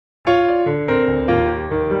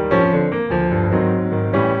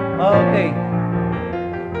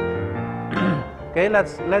Okay,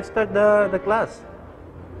 let's start the class.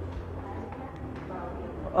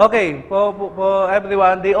 Okay, for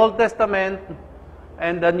everyone, the Old Testament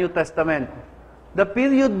and the New Testament. The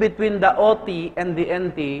period between the OT and the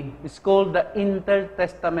NT is called the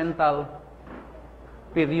intertestamental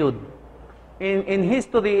period. In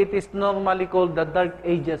history, it is normally called the Dark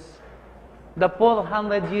Ages. The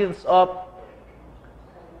 400 years of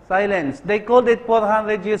silence. They called it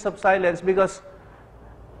 400 years of silence because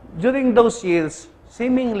during those years,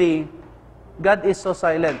 seemingly, God is so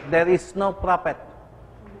silent. There is no prophet.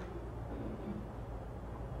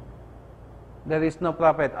 There is no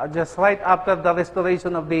prophet. Just right after the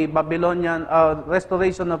restoration of the Babylonian,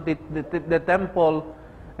 restoration of the temple,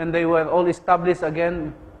 and they were all established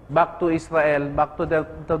again, back to Israel, back to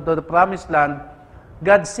the promised land,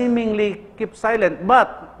 God seemingly kept silent.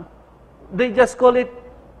 But they just call it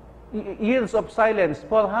years of silence,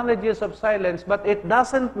 400 years of silence, but it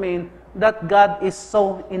doesn't mean that God is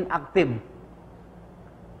so inactive.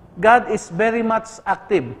 God is very much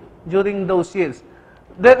active during those years.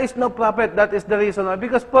 There is no prophet, that is the reason why.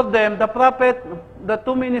 Because for them, the prophet, the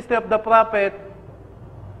two ministry of the prophet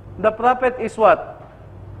is what?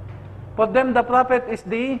 For them, the prophet is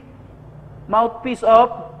the mouthpiece of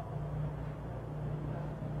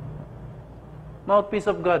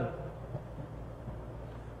God.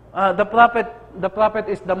 The prophet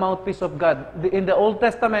is the mouthpiece of God. In the Old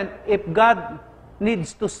Testament, if God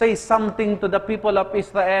needs to say something to the people of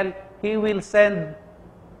Israel, He will send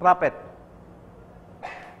prophet.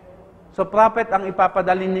 So prophet ang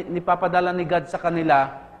ipapadala ni God sa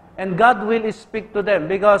kanila, and God will speak to them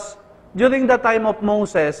because during the time of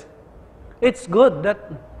Moses, it's good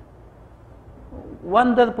that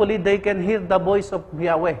wonderfully they can hear the voice of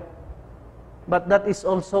Yahweh. But that is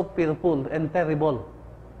also fearful and terrible.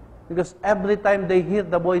 Because every time they hear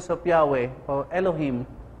the voice of Yahweh or Elohim,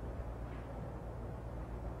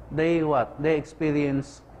 they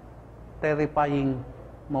experience terrifying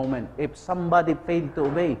moment. If somebody failed to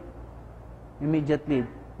obey, immediately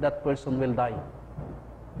that person will die.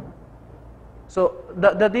 So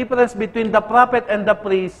the difference between the prophet and the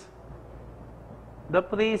priest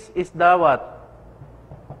is the what?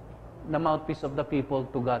 The mouthpiece of the people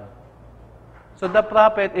to God. So the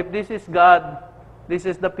prophet, if this is God, this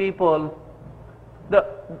is the people, the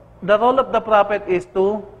role of the prophet is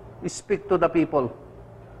to speak to the people.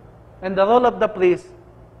 And the role of the priest,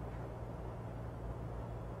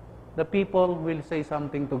 the people will say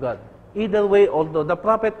something to God. Either way, although the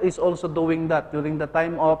prophet is also doing that during the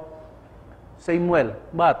time of Samuel.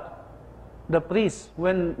 But the priest,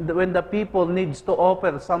 when the people needs to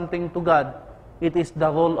offer something to God, it is the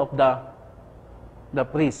role of the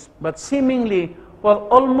priest. But seemingly, for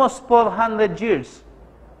almost 400 years,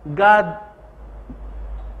 God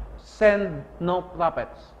sent no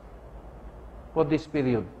prophets for this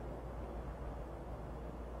period.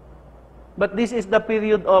 But this is the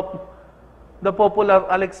period of the popular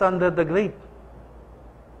Alexander the Great,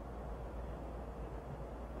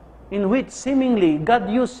 in which seemingly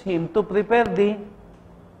God used him to prepare the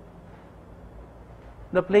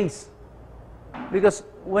place. Because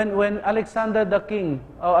when Alexander the King,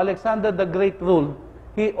 or Alexander the Great ruled,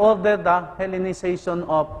 he ordered the Hellenization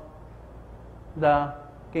of the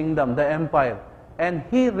kingdom, the empire. And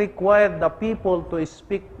he required the people to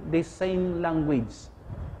speak the same language,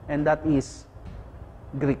 and that is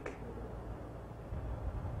Greek.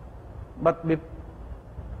 But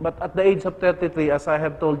at the age of 33, as I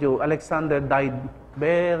have told you, Alexander died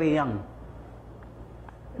very young.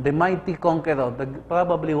 The mighty conqueror,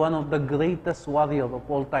 probably one of the greatest warriors of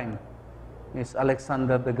all time, is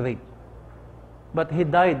Alexander the Great. But he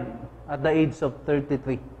died at the age of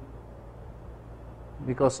 33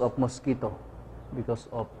 because of mosquito, because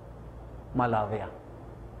of malaria.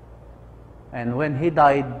 And when he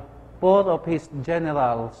died, 4 of his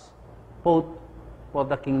generals fought for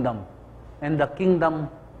the kingdom. And the kingdom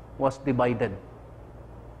was divided.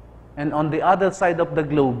 And on the other side of the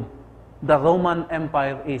globe, the Roman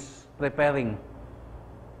Empire is preparing.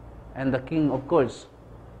 And the king, of course,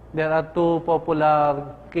 there are 2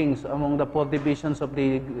 popular kings among the 4 divisions of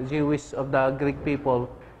the Greek people,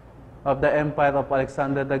 of the empire of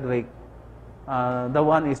Alexander the Great. The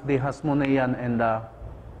one is the Hasmonean, and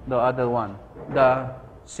the other one, the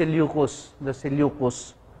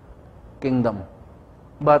Seleucus kingdom.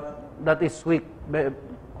 But that is weak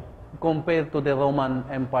compared to the Roman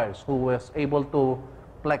empires, who was able to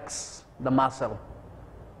flex the muscle.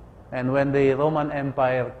 And when the Roman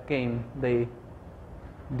Empire came, they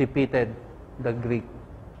defeated the Greek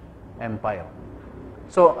Empire.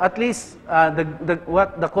 So at least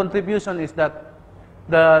what the contribution is that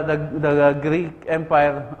the Greek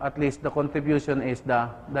Empire, at least the contribution is the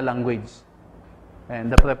language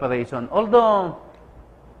and the preparation. Although,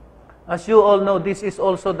 as you all know, this is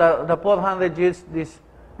also the 400 years, this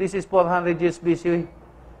is 400 years BC.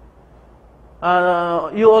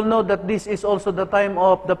 You all know that this is also the time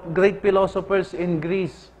of the great philosophers in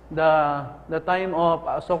Greece, the time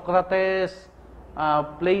of Socrates,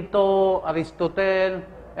 Plato, Aristotle,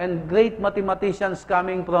 and great mathematicians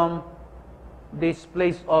coming from this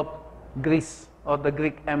place of Greece or the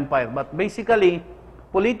Greek Empire. But basically,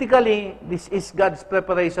 politically, this is God's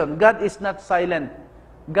preparation. God is not silent.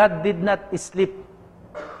 God did not sleep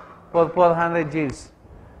for 400 years.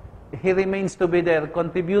 He remains to be there,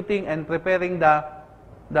 contributing and preparing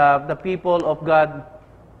the people of God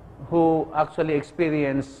who actually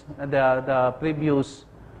experienced the previous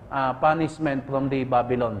punishment from the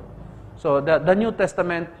Babylon. So the New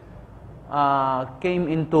Testament came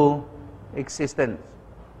into existence.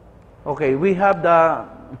 Okay, we have the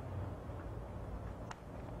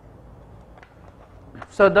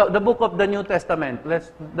book of the New Testament.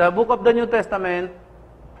 The book of the New Testament,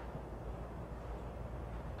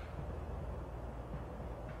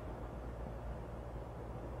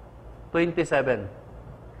 (27)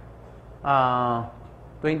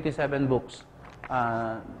 books.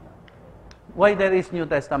 Why there is New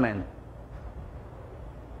Testament?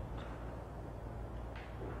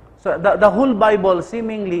 So the whole Bible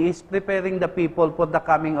seemingly is preparing the people for the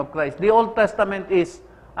coming of Christ. The Old Testament is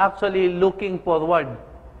actually looking forward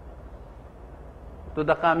to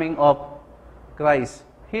the coming of Christ.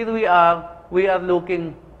 Here we are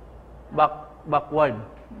looking backward,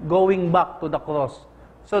 going back to the cross.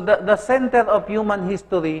 So the center of human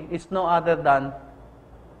history is no other than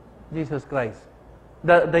Jesus Christ.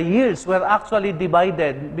 The years were actually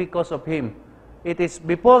divided because of Him. It is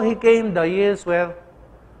before He came, the years were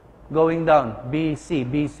going down,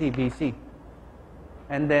 BC,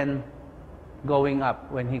 and then going up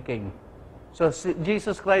when He came. So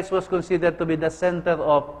Jesus Christ was considered to be the center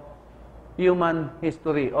of human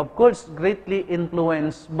history. Of course, greatly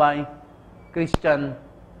influenced by Christian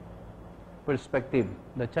perspective.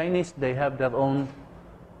 The Chinese, they have their own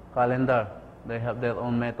calendar. They have their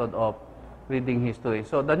own method of reading history.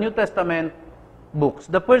 So the New Testament books,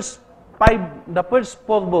 the first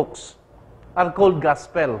 4 books are called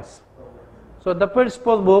Gospels. So the first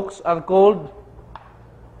 4 books are called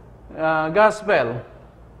Gospel.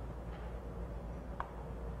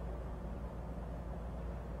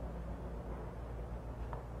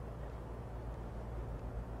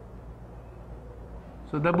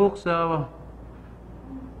 So the books,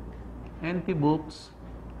 NT books,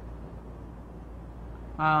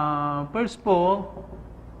 first 4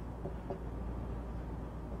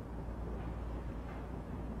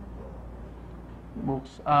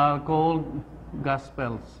 books are called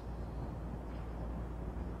Gospels.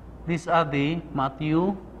 These are the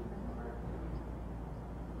Matthew,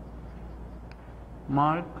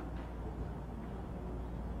 Mark,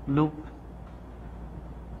 Luke,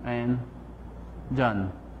 and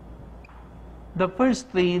John. The first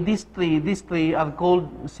 3, these three are called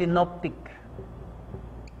synoptic.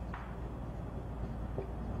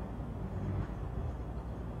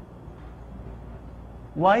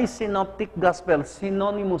 Why synoptic gospels?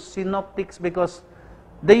 Synonymous, synoptics, because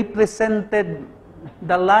they presented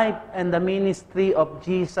the life and the ministry of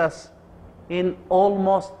Jesus in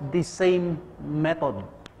almost the same method.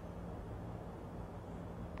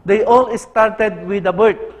 They all started with the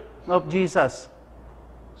birth of Jesus.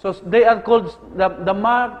 So they are called, the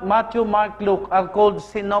Matthew, Mark, Luke are called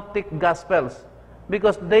synoptic gospels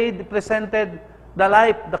because they presented the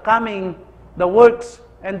life, the coming, the works,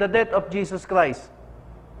 and the death of Jesus Christ.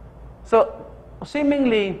 So,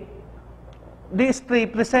 seemingly, these 3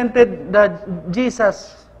 presented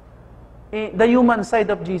Jesus, the human side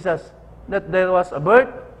of Jesus, that there was a birth,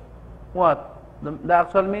 the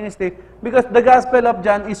actual ministry, because the Gospel of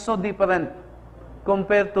John is so different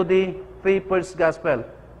compared to the 3 first Gospel.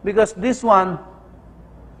 Because this one,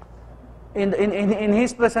 in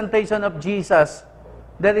his presentation of Jesus,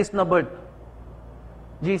 there is no birth.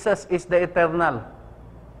 Jesus is the eternal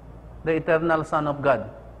Son of God.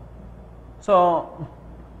 So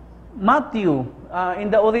Matthew, in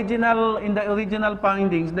the original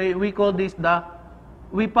findings, we call this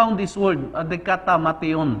we found this word, the kata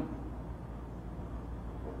Mathew1.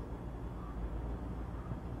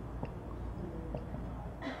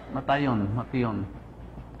 Mathew1.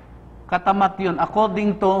 Kata Mathew1,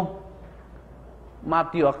 according to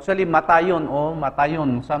Matthew, actually Matayon or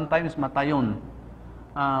Matayon, sometimes Matayon.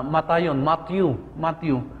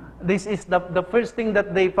 Matthew. This is the first thing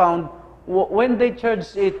that they found when they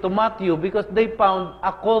charged it to Matthew, because they found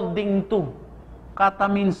according to. Kata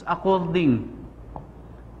means according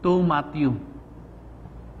to Matthew.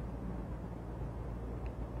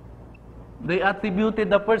 They attributed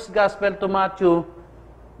the first gospel to Matthew,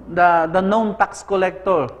 the known tax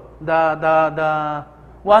collector, the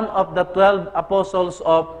one of the 12 apostles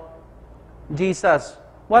of Jesus.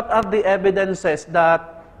 What are the evidences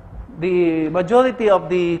that the majority of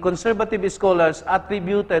the conservative scholars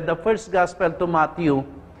attributed the first gospel to Matthew?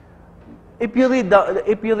 If you read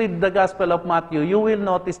the Gospel of Matthew, you will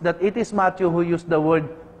notice that it is Matthew who used the word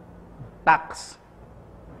tax,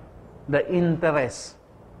 the interest,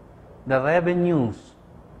 the revenues,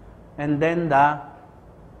 and then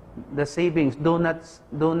the savings. Do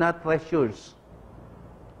not treasures.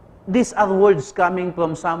 These are words coming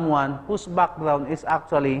from someone whose background is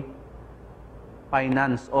actually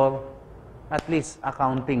finance or at least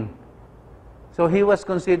accounting. So he was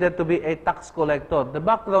considered to be a tax collector. The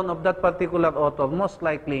background of that particular author most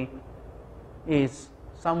likely is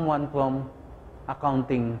someone from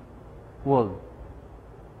accounting world.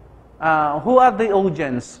 Who are the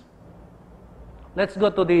audience? Let's go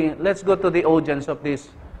to the audience of this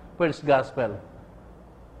first gospel.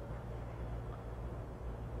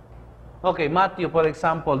 Okay, Matthew, for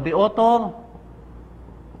example, the author,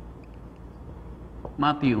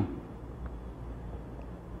 Matthew,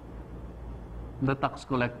 the tax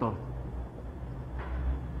collector.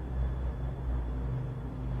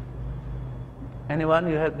 Anyone?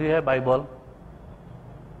 Do you have Bible?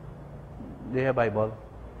 Do you have Bible?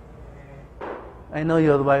 I know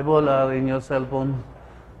your Bible are in your cell phone.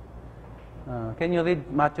 Can you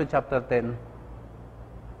read Matthew chapter 10?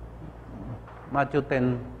 Matthew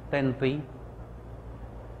 10:3.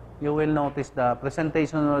 You will notice the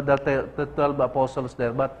presentation of the 12 apostles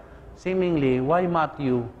there. But seemingly, why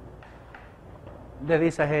Matthew? There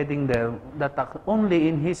is a heading there that only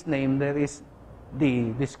in his name there is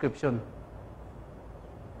the description.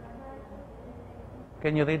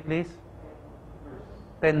 Can you read, please?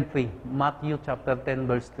 10:3. Matthew chapter 10,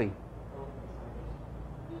 verse 3.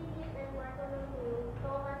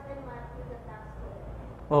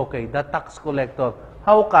 Okay, the tax collector.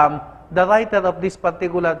 How come the writer of this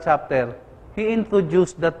particular chapter, he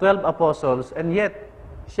introduced the 12 apostles, and yet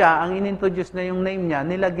siya, ang inintroduce na yung name niya,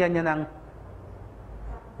 nilagyan niya ng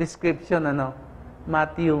description,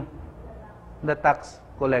 Matthew, the tax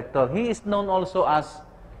collector. He is known also as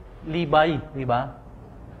Levi, di ba?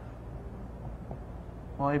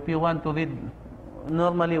 Or if you want to read,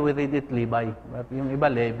 normally we read it Levi, but yung iba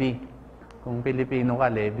Levi. Kung Filipino ka,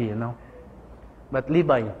 Levi, But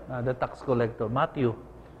Levi, the tax collector, Matthew.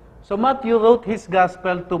 So Matthew wrote his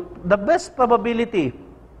gospel to the best probability,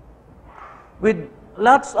 with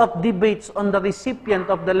lots of debates on the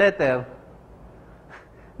recipient of the letter.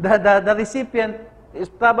 The recipient is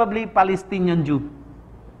probably Palestinian Jew.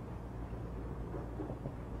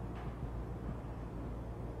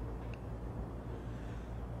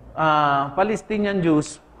 Palestinian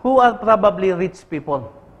Jews who are probably rich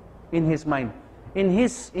people in his mind. In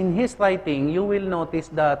his writing, you will notice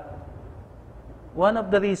that one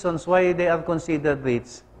of the reasons why they are considered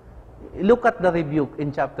rich, look at the rebuke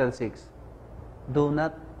in chapter 6. Do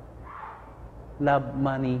not love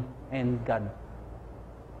money and God.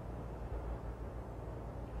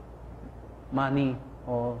 Money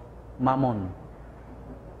or mammon.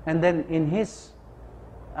 And then in his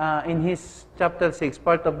chapter 6,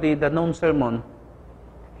 part of the known sermon,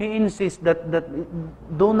 he insists that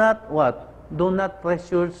do not what? Do not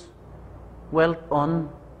treasure wealth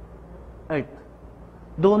on earth.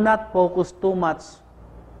 Do not focus too much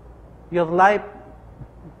your life,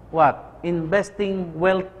 what? Investing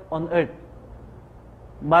wealth on earth,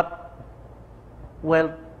 but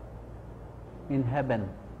wealth in heaven.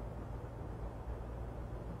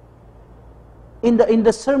 In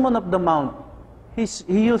the Sermon of the Mount, he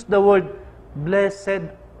used the word,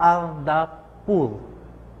 blessed are the poor.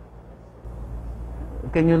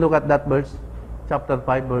 Can you look at that verse? Chapter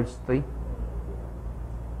 5, verse 3.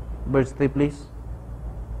 Verse 3, please.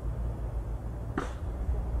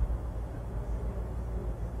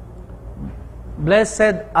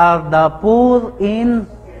 Blessed are the poor in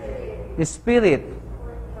spirit,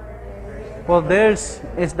 for theirs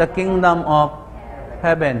is the kingdom of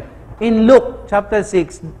heaven. In Luke chapter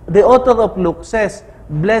 6, the author of Luke says,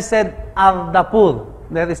 blessed are the poor.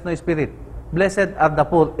 There is no spirit. Blessed are the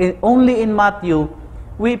poor. Only in Matthew,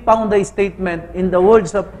 we found the statement in the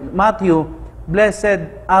words of Matthew, blessed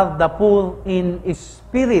are the poor in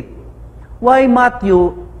spirit. Why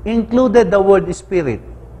Matthew included the word spirit?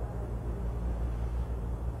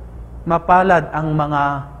 Mapalad ang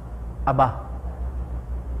mga aba.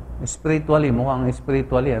 Spiritually, mukhang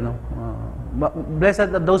spiritually, ano?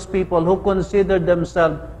 Blessed are those people who consider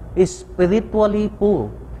themselves spiritually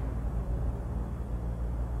poor.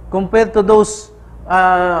 Compared to those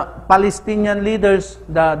Palestinian leaders,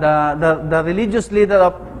 the religious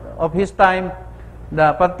leader of his time,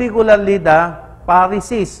 particularly the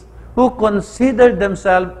Pharisees, who considered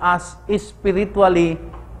themselves as spiritually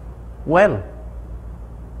well.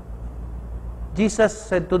 Jesus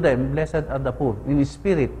said to them, blessed are the poor in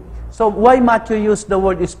spirit. So why Matthew used the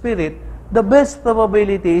word spirit? The best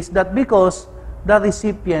probability is that because the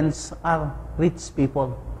recipients are rich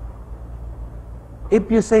people. If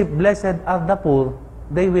you say, blessed are the poor,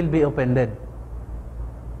 they will be offended.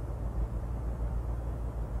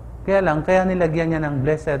 Kaya nilagyan niya ng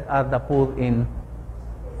blessed are the poor in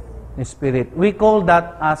spirit. We call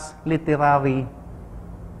that as literary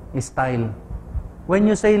style. When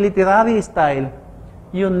you say literary style,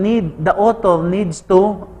 the author needs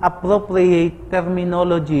to appropriate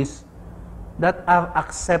terminologies that are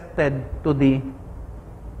accepted to the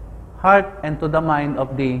heart and to the mind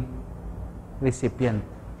of the recipient.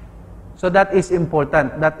 So that is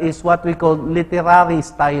important. That is what we call literary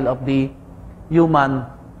style of the human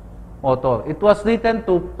author. It was written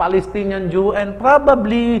to Palestinian Jew, and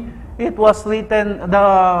probably it was written,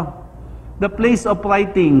 the place of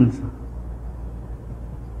writing,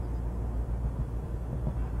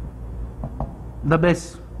 the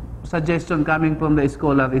best suggestion coming from the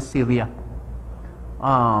scholar is Syria.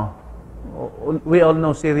 We all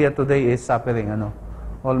know Syria today is suffering.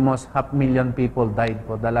 Almost 500,000 people died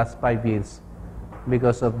for the last 5 years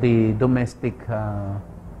because of the domestic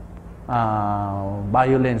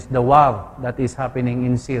violence, the war that is happening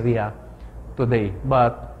in Syria today.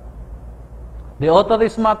 But the author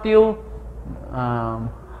is Matthew.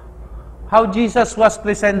 How Jesus was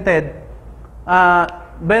presented,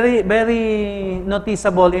 very, very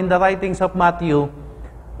noticeable in the writings of Matthew.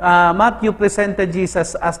 Matthew presented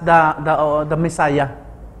Jesus as the Messiah.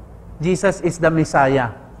 Jesus is the Messiah,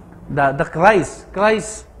 the Christ.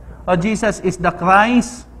 Jesus is the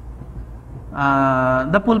Christ,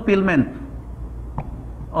 the fulfillment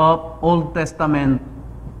of Old Testament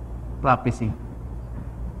prophecy.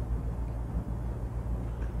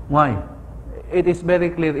 Why? It is very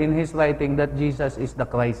clear in his writing that Jesus is the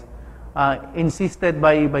Christ. Insisted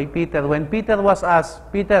by Peter. When Peter was asked,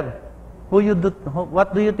 Peter, what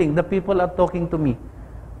do you think? The people are talking to me.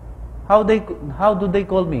 How do they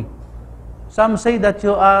call me? Some say that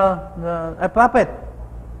you are a prophet.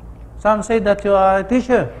 Some say that you are a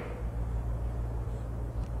teacher.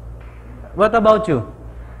 What about you?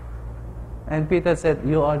 And Peter said,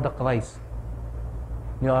 you are the Christ.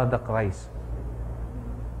 You are the Christ.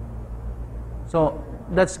 So,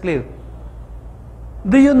 that's clear.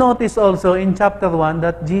 Do you notice also in chapter 1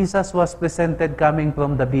 that Jesus was presented coming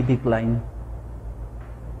from the Davidic line?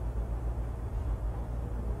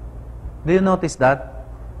 Do you notice that?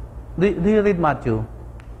 Do you read Matthew?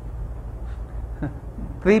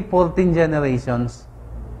 14 generations.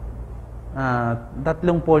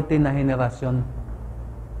 14 na henerasyon.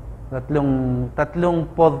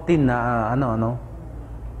 14 na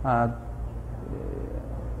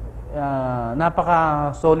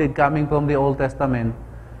napaka-solid coming from the Old Testament.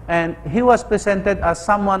 And he was presented as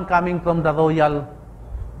someone coming from the royal.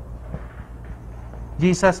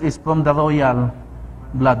 Jesus is from the royal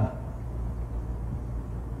blood.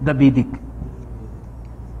 Davidic.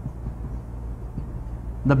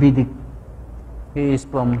 He is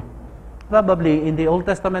from, probably in the Old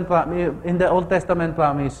Testament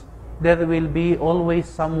promise, there will be always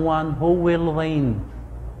someone who will reign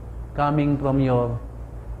coming from your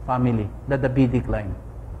family, the Davidic line,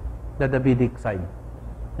 the Davidic side.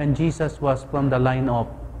 And Jesus was from the line of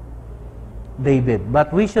David.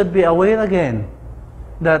 But we should be aware again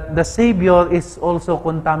that the Savior is also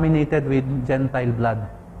contaminated with Gentile blood.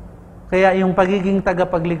 Kaya yung pagiging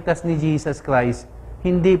tagapagligtas ni Jesus Christ,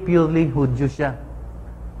 hindi purely Hudyo siya.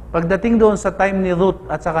 Pagdating doon sa time ni Ruth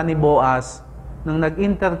at saka ni Boaz, nung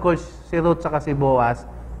nag-intercourse si Ruth saka si Boaz,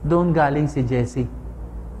 doon galing si Jesse.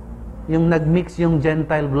 Yung nag-mix yung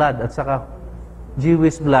Gentile blood at saka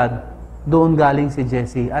Jewish blood, doon galing si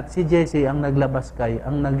Jesse. At si Jesse ang naglabas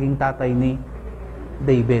ang naging tatay ni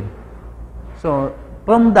David. So,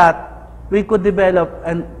 from that, we could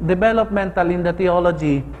developmental in the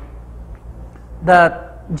theology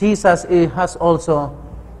that Jesus has also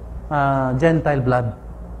Gentile blood.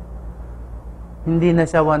 Hindi na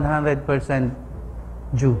siya 100%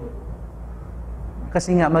 Jew.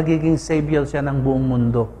 Kasi nga, magiging Savior siya ng buong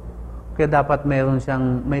mundo. Kaya dapat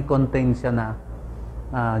may contain siya na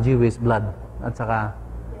Jewish blood at saka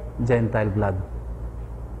Gentile blood.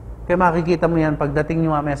 Kaya makikita mo yan, pagdating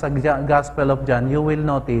nyo mamaya sa Gospel of John, you will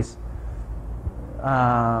notice,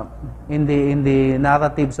 in the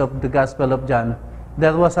narratives of the Gospel of John,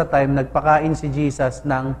 there was a time, nagpakain si Jesus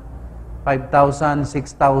ng 5,000,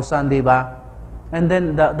 6,000, di ba? And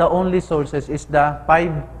then, the only sources is the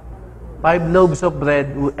five loaves of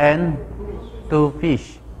bread and 2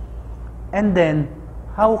 fish. And then,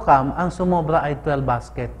 how come ang sumobra ay 12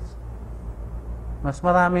 baskets? Mas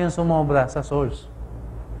marami yung sumobra sa source.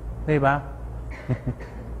 Diba?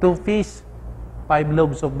 2 fish, 5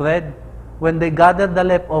 loaves of bread. When they gathered the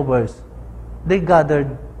leftovers, they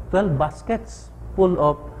gathered 12 baskets full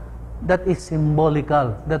of, that is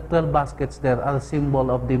symbolical. The 12 baskets there are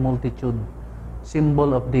symbol of the multitude,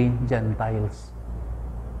 symbol of the Gentiles.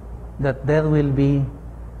 That there will be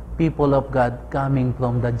people of God coming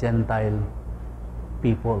from the Gentile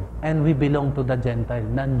people. And we belong to the Gentile,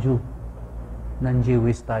 non-Jew.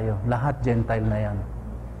 Non-Jewish tayo. Lahat Gentile na yan.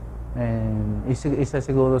 And isa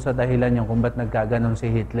siguro sa dahilan yung kung ba't nagkaganon si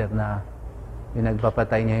Hitler na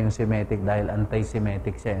pinagpapatay niya yung Semitic dahil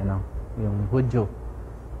anti-Semitic siya, no? Yung Hudyo.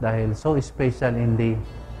 Dahil so special in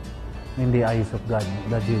the eyes of God,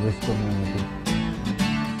 the Jewish community.